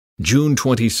June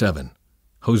 27.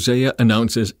 Hosea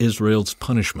announces Israel's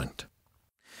punishment.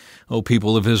 O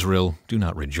people of Israel, do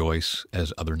not rejoice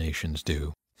as other nations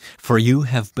do. For you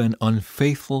have been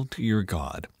unfaithful to your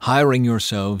God, hiring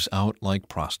yourselves out like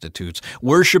prostitutes,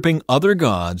 worshiping other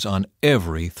gods on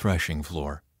every threshing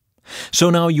floor. So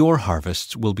now your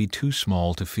harvests will be too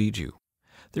small to feed you.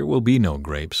 There will be no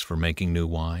grapes for making new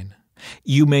wine.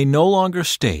 You may no longer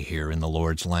stay here in the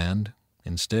Lord's land.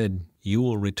 Instead, you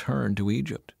will return to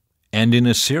Egypt. And in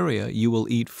Assyria you will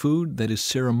eat food that is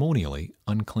ceremonially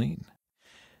unclean.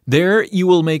 There you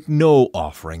will make no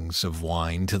offerings of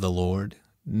wine to the Lord.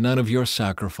 None of your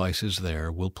sacrifices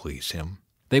there will please him.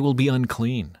 They will be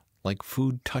unclean, like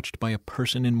food touched by a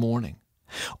person in mourning.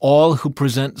 All who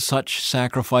present such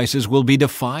sacrifices will be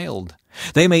defiled.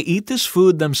 They may eat this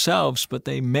food themselves, but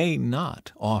they may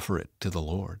not offer it to the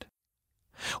Lord.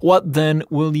 What then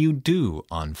will you do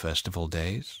on festival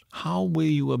days? How will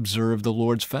you observe the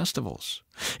Lord's festivals?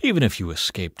 Even if you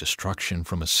escape destruction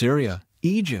from Assyria,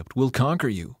 Egypt will conquer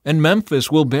you, and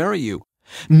Memphis will bury you.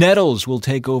 Nettles will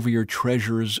take over your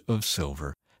treasures of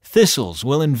silver. Thistles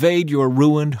will invade your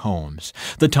ruined homes.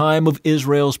 The time of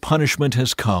Israel's punishment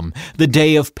has come. The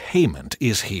day of payment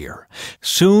is here.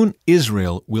 Soon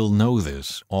Israel will know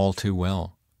this all too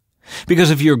well.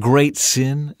 Because of your great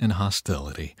sin and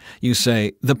hostility, you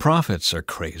say, the prophets are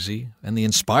crazy, and the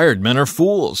inspired men are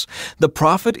fools. The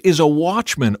prophet is a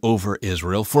watchman over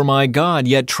Israel for my God,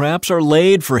 yet traps are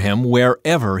laid for him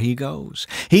wherever he goes.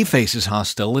 He faces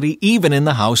hostility even in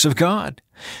the house of God.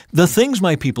 The things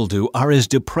my people do are as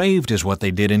depraved as what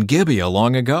they did in Gibeah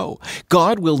long ago.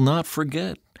 God will not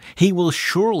forget. He will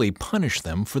surely punish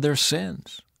them for their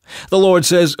sins. The Lord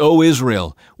says, O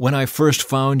Israel, when I first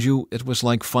found you, it was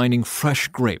like finding fresh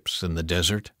grapes in the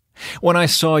desert. When I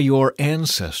saw your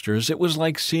ancestors, it was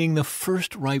like seeing the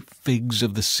first ripe figs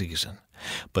of the season.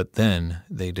 But then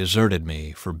they deserted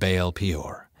me for Baal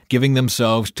Peor, giving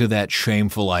themselves to that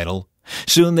shameful idol.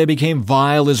 Soon they became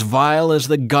vile as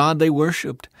the God they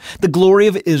worshipped. The glory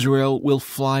of Israel will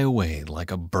fly away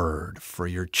like a bird, for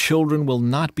your children will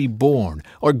not be born,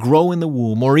 or grow in the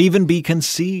womb, or even be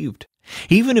conceived.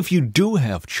 Even if you do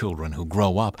have children who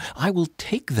grow up, I will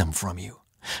take them from you.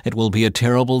 It will be a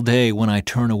terrible day when I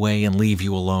turn away and leave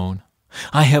you alone.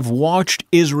 I have watched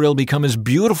Israel become as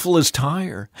beautiful as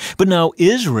Tyre, but now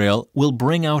Israel will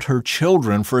bring out her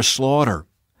children for slaughter.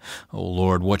 O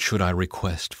Lord, what should I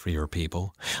request for your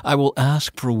people? I will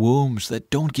ask for wombs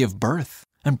that don't give birth,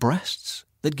 and breasts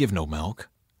that give no milk.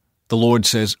 The Lord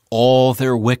says, all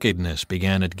their wickedness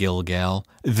began at Gilgal.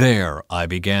 There I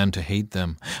began to hate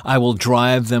them. I will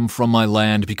drive them from my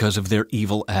land because of their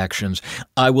evil actions.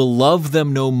 I will love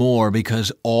them no more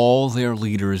because all their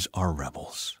leaders are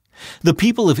rebels. The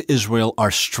people of Israel are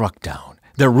struck down.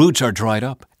 Their roots are dried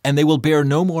up, and they will bear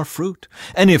no more fruit.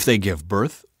 And if they give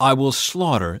birth, I will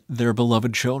slaughter their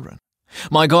beloved children.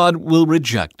 My God will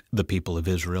reject the people of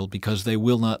Israel because they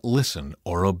will not listen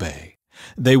or obey.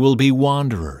 They will be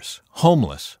wanderers,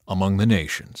 homeless among the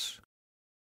nations.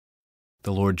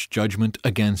 The Lord's judgment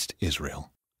against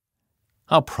Israel.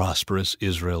 How prosperous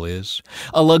Israel is,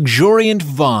 a luxuriant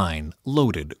vine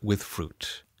loaded with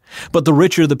fruit. But the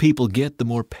richer the people get, the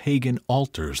more pagan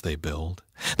altars they build.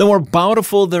 The more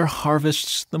bountiful their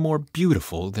harvests, the more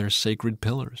beautiful their sacred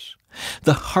pillars.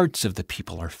 The hearts of the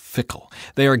people are fickle.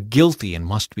 They are guilty and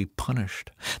must be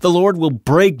punished. The Lord will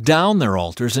break down their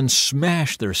altars and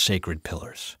smash their sacred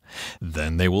pillars.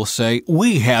 Then they will say,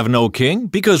 we have no king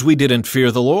because we didn't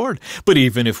fear the Lord. But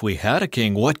even if we had a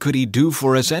king, what could he do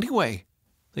for us anyway?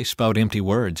 They spout empty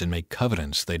words and make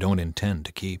covenants they don't intend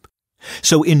to keep.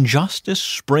 So injustice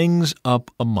springs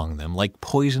up among them like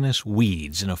poisonous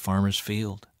weeds in a farmer's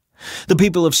field. The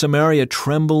people of Samaria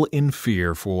tremble in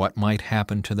fear for what might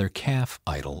happen to their calf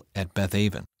idol at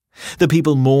Bethaven. The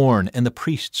people mourn and the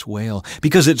priests wail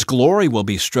because its glory will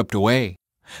be stripped away.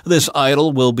 This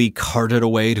idol will be carted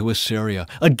away to Assyria,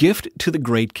 a gift to the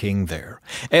great king there.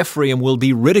 Ephraim will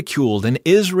be ridiculed and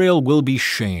Israel will be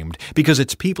shamed because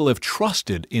its people have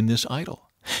trusted in this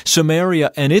idol.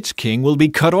 Samaria and its king will be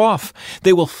cut off.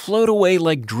 They will float away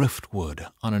like driftwood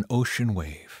on an ocean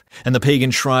wave. And the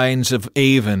pagan shrines of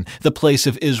Avon, the place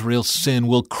of Israel's sin,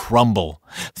 will crumble.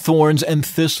 Thorns and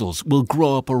thistles will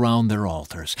grow up around their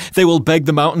altars. They will beg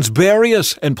the mountains, bury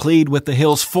us, and plead with the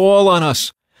hills, fall on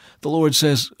us. The Lord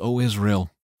says, O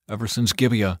Israel, ever since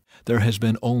Gibeah, there has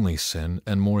been only sin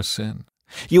and more sin.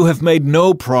 You have made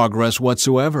no progress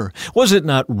whatsoever. Was it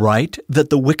not right that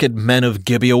the wicked men of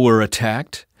Gibeah were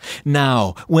attacked?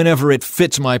 Now, whenever it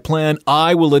fits my plan,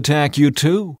 I will attack you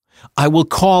too. I will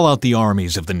call out the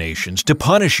armies of the nations to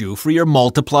punish you for your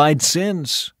multiplied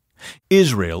sins.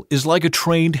 Israel is like a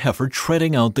trained heifer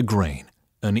treading out the grain,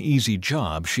 an easy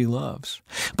job she loves.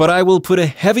 But I will put a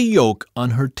heavy yoke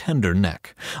on her tender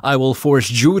neck. I will force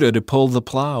Judah to pull the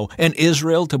plow, and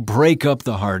Israel to break up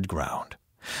the hard ground.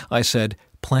 I said,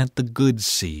 plant the good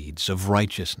seeds of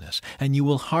righteousness, and you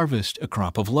will harvest a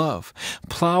crop of love.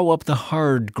 Plow up the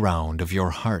hard ground of your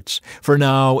hearts, for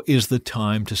now is the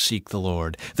time to seek the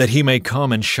Lord, that he may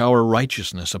come and shower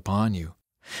righteousness upon you.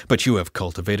 But you have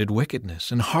cultivated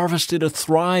wickedness and harvested a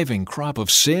thriving crop of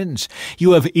sins.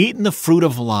 You have eaten the fruit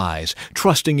of lies,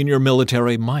 trusting in your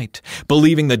military might,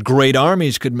 believing that great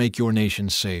armies could make your nation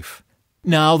safe.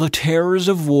 Now the terrors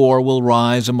of war will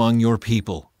rise among your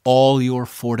people. All your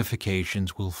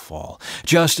fortifications will fall,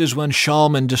 just as when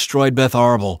Shalman destroyed Beth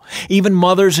Arbel. Even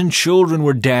mothers and children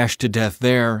were dashed to death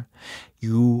there.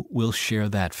 You will share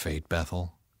that fate,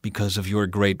 Bethel, because of your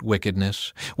great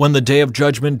wickedness. When the day of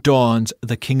judgment dawns,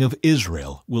 the king of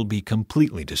Israel will be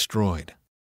completely destroyed.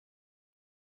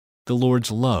 The Lord's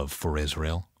love for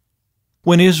Israel.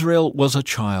 When Israel was a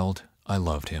child, I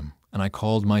loved him, and I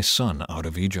called my son out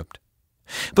of Egypt.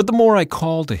 But the more I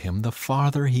called to him, the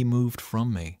farther he moved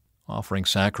from me, offering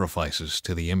sacrifices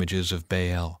to the images of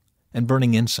Baal and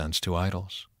burning incense to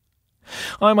idols.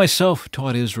 I myself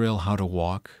taught Israel how to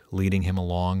walk, leading him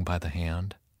along by the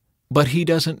hand. But he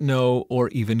doesn't know or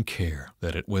even care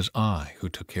that it was I who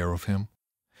took care of him.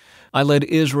 I led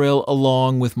Israel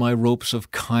along with my ropes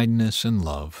of kindness and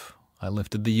love. I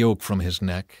lifted the yoke from his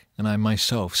neck, and I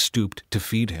myself stooped to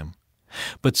feed him.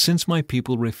 But since my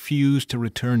people refuse to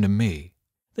return to me,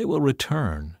 they will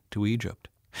return to Egypt,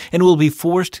 and will be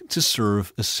forced to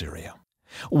serve Assyria.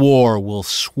 War will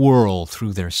swirl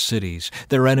through their cities.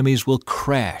 Their enemies will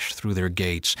crash through their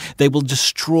gates. They will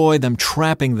destroy them,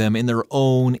 trapping them in their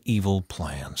own evil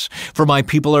plans. For my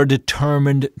people are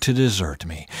determined to desert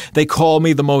me. They call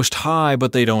me the Most High,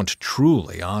 but they don't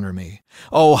truly honor me.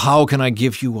 Oh, how can I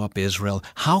give you up, Israel?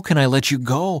 How can I let you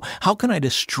go? How can I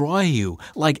destroy you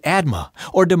like Admah,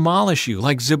 or demolish you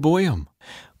like Zeboim?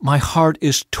 My heart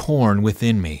is torn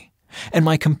within me, and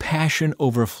my compassion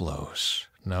overflows.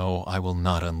 No, I will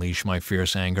not unleash my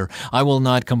fierce anger. I will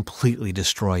not completely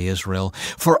destroy Israel,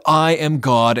 for I am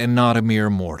God and not a mere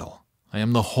mortal. I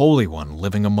am the Holy One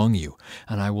living among you,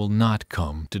 and I will not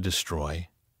come to destroy.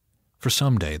 For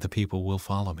someday the people will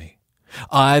follow me.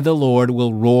 I, the Lord,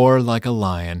 will roar like a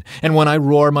lion, and when I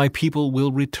roar, my people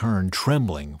will return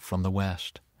trembling from the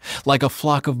west. Like a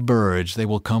flock of birds, they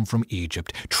will come from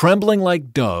Egypt. Trembling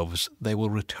like doves, they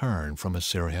will return from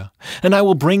Assyria. And I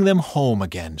will bring them home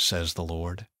again, says the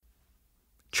Lord.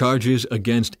 Charges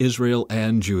against Israel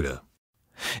and Judah.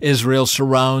 Israel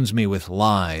surrounds me with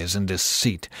lies and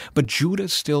deceit, but Judah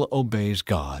still obeys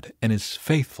God and is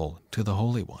faithful to the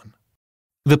Holy One.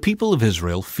 The people of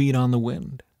Israel feed on the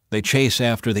wind. They chase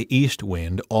after the east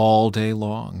wind all day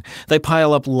long. They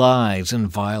pile up lies and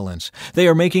violence. They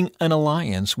are making an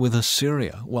alliance with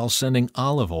Assyria while sending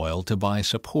olive oil to buy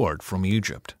support from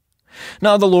Egypt.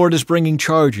 Now the Lord is bringing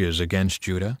charges against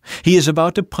Judah. He is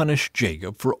about to punish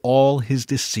Jacob for all his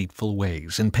deceitful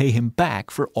ways and pay him back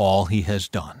for all he has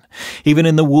done. Even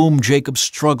in the womb, Jacob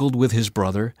struggled with his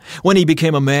brother. When he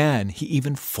became a man, he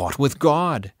even fought with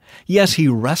God. Yes, he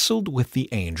wrestled with the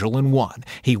angel and won.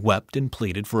 He wept and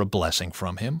pleaded for a blessing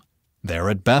from him. There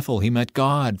at Bethel he met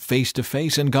God face to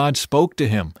face, and God spoke to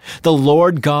him. The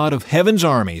Lord God of heaven's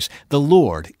armies, the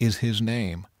Lord is his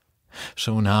name.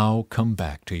 So now come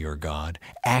back to your God,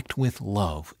 act with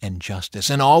love and justice,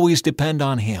 and always depend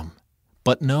on him.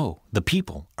 But no, the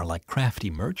people are like crafty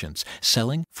merchants,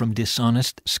 selling from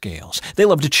dishonest scales. They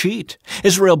love to cheat.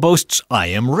 Israel boasts, I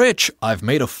am rich. I've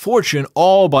made a fortune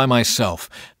all by myself.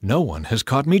 No one has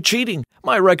caught me cheating.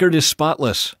 My record is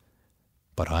spotless.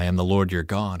 But I am the Lord your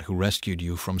God, who rescued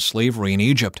you from slavery in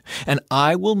Egypt, and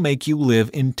I will make you live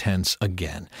in tents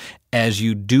again, as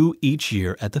you do each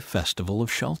year at the Festival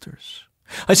of Shelters.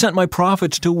 I sent my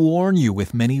prophets to warn you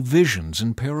with many visions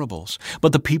and parables,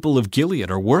 but the people of Gilead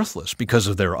are worthless because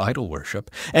of their idol worship,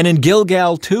 and in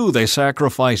Gilgal too they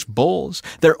sacrifice bulls.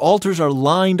 Their altars are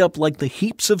lined up like the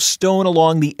heaps of stone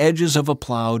along the edges of a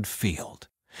plowed field.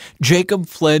 Jacob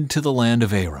fled to the land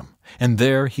of Aram, and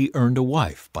there he earned a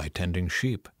wife by tending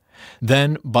sheep.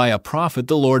 Then by a prophet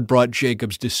the Lord brought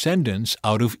Jacob's descendants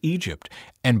out of Egypt,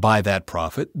 and by that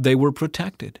prophet they were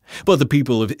protected. But the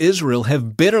people of Israel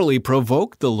have bitterly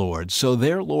provoked the Lord, so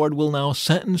their Lord will now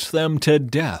sentence them to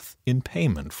death in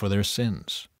payment for their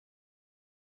sins.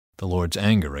 The Lord's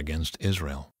anger against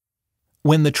Israel.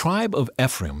 When the tribe of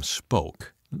Ephraim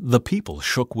spoke, the people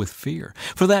shook with fear,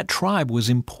 for that tribe was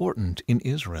important in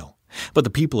Israel. But the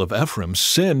people of Ephraim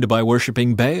sinned by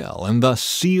worshiping Baal, and thus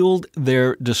sealed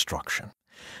their destruction.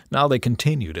 Now they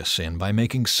continue to sin by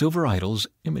making silver idols,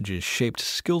 images shaped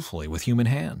skillfully with human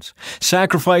hands.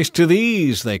 Sacrifice to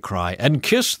these, they cry, and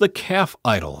kiss the calf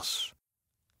idols.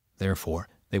 Therefore,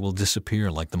 they will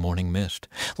disappear like the morning mist,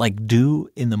 like dew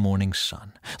in the morning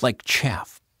sun, like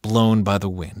chaff blown by the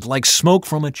wind, like smoke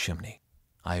from a chimney.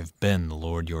 I have been the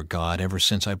Lord your God ever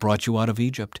since I brought you out of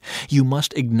Egypt. You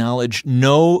must acknowledge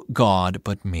no God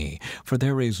but me, for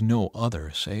there is no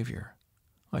other Savior.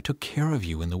 I took care of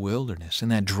you in the wilderness, in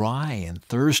that dry and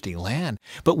thirsty land.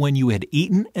 But when you had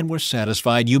eaten and were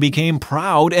satisfied, you became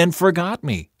proud and forgot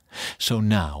me. So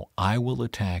now I will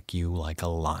attack you like a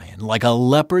lion, like a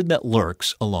leopard that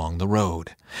lurks along the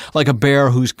road. Like a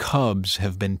bear whose cubs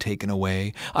have been taken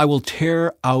away, I will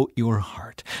tear out your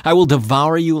heart. I will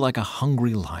devour you like a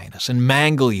hungry lioness and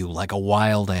mangle you like a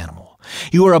wild animal.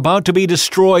 You are about to be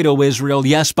destroyed, O Israel,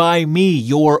 yes, by me,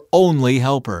 your only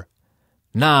helper.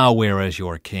 Now where is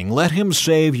your king? Let him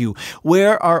save you.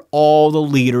 Where are all the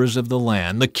leaders of the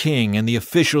land, the king and the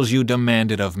officials you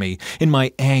demanded of me? In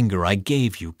my anger I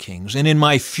gave you kings, and in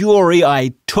my fury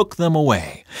I took them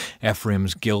away.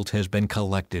 Ephraim's guilt has been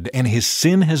collected, and his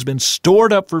sin has been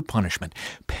stored up for punishment.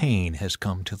 Pain has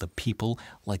come to the people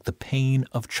like the pain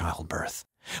of childbirth.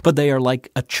 But they are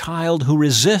like a child who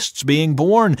resists being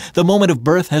born. The moment of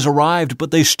birth has arrived,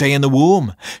 but they stay in the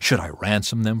womb. Should I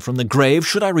ransom them from the grave?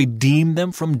 Should I redeem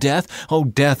them from death? O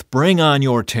death, bring on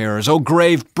your terrors. O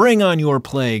grave, bring on your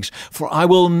plagues, for I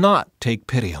will not take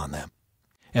pity on them.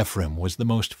 Ephraim was the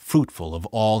most fruitful of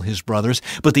all his brothers,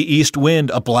 but the east wind,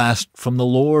 a blast from the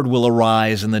Lord, will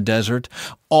arise in the desert.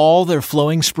 All their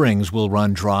flowing springs will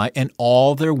run dry, and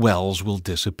all their wells will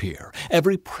disappear.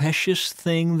 Every precious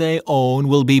thing they own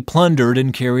will be plundered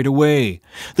and carried away.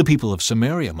 The people of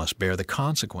Samaria must bear the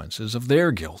consequences of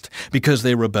their guilt, because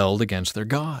they rebelled against their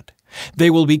God. They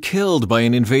will be killed by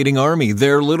an invading army,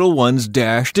 their little ones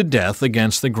dashed to death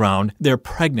against the ground, their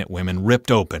pregnant women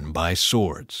ripped open by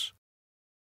swords.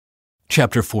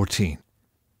 Chapter 14.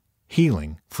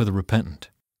 Healing for the Repentant.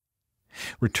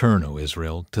 Return, O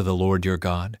Israel, to the Lord your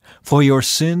God, for your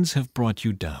sins have brought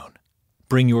you down.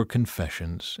 Bring your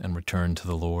confessions and return to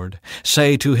the Lord.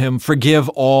 Say to him, forgive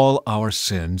all our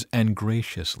sins and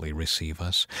graciously receive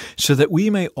us, so that we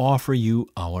may offer you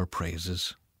our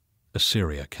praises.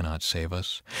 Assyria cannot save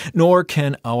us, nor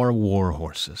can our war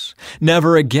horses.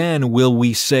 Never again will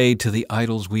we say to the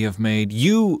idols we have made,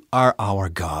 you are our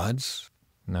gods.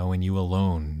 No, in you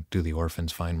alone do the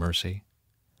orphans find mercy.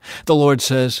 The Lord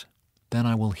says, then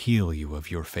I will heal you of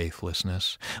your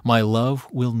faithlessness. My love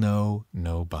will know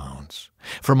no bounds,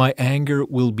 for my anger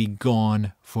will be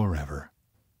gone forever.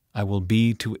 I will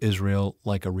be to Israel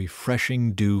like a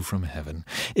refreshing dew from heaven.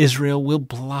 Israel will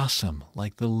blossom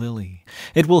like the lily.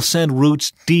 It will send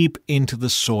roots deep into the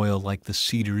soil like the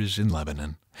cedars in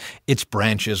Lebanon. Its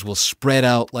branches will spread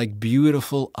out like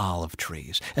beautiful olive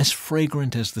trees, as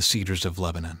fragrant as the cedars of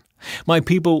Lebanon. My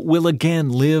people will again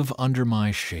live under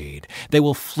my shade. They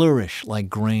will flourish like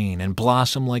grain and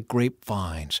blossom like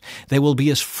grapevines. They will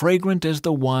be as fragrant as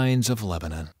the wines of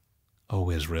Lebanon. O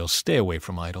Israel, stay away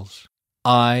from idols.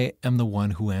 I am the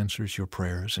one who answers your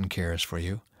prayers and cares for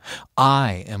you.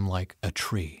 I am like a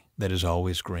tree that is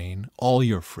always green. All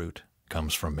your fruit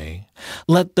comes from me.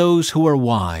 Let those who are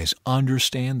wise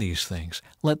understand these things.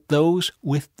 Let those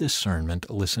with discernment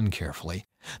listen carefully.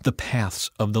 The paths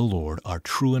of the Lord are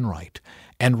true and right,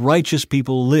 and righteous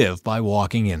people live by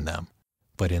walking in them.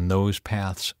 But in those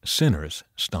paths sinners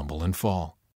stumble and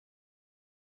fall.